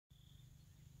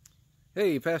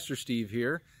Hey, Pastor Steve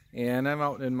here, and I'm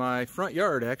out in my front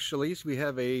yard actually. So we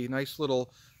have a nice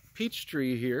little peach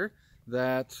tree here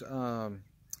that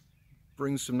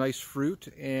brings some nice fruit,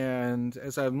 and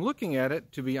as I'm looking at it,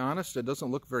 to be honest, it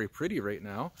doesn't look very pretty right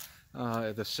now.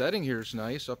 The setting here is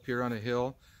nice up here on a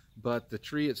hill, but the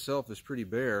tree itself is pretty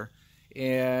bare.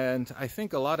 And I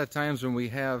think a lot of times when we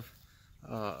have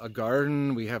a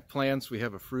garden, we have plants, we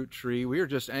have a fruit tree, we are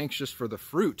just anxious for the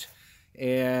fruit.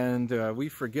 And we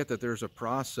forget that there's a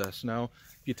process. Now,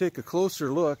 if you take a closer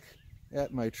look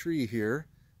at my tree here,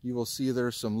 you will see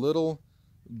there's some little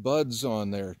buds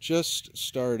on there just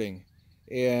starting.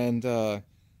 And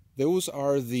those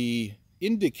are the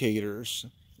indicators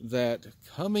that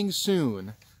coming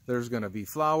soon there's going to be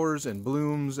flowers and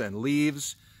blooms and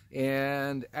leaves,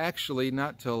 and actually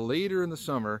not till later in the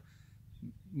summer,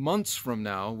 months from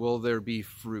now, will there be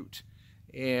fruit.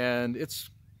 And it's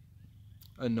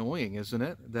annoying, isn't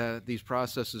it, that these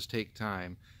processes take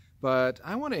time? But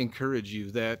I want to encourage you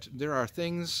that there are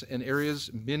things and areas,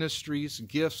 ministries,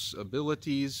 gifts,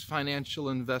 abilities, financial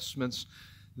investments.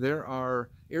 There are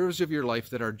areas of your life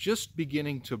that are just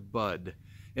beginning to bud.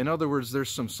 In other words,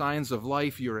 there's some signs of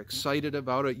life. You're excited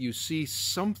about it. You see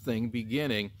something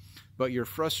beginning, but you're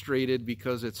frustrated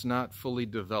because it's not fully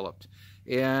developed.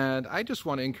 And I just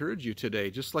want to encourage you today,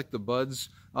 just like the buds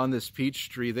on this peach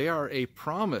tree, they are a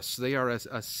promise. They are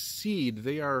a seed.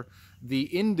 They are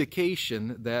the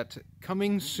indication that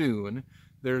coming soon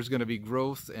there's going to be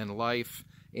growth and life.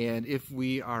 And if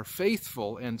we are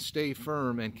faithful and stay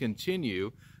firm and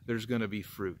continue, there's going to be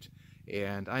fruit.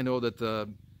 And I know that the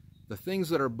things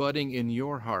that are budding in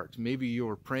your heart, maybe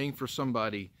you're praying for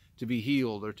somebody to be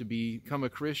healed or to become a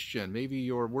Christian, maybe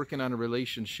you're working on a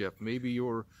relationship, maybe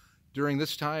you're during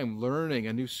this time learning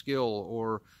a new skill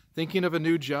or thinking of a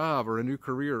new job or a new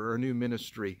career or a new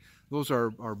ministry. Those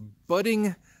are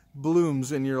budding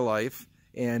blooms in your life.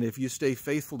 And if you stay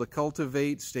faithful to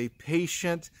cultivate, stay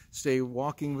patient, stay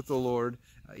walking with the Lord,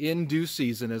 in due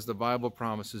season, as the Bible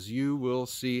promises, you will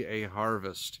see a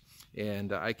harvest.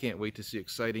 And I can't wait to see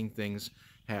exciting things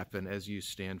happen as you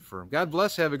stand firm. God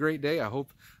bless. Have a great day. I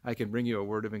hope I can bring you a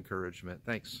word of encouragement.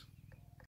 Thanks.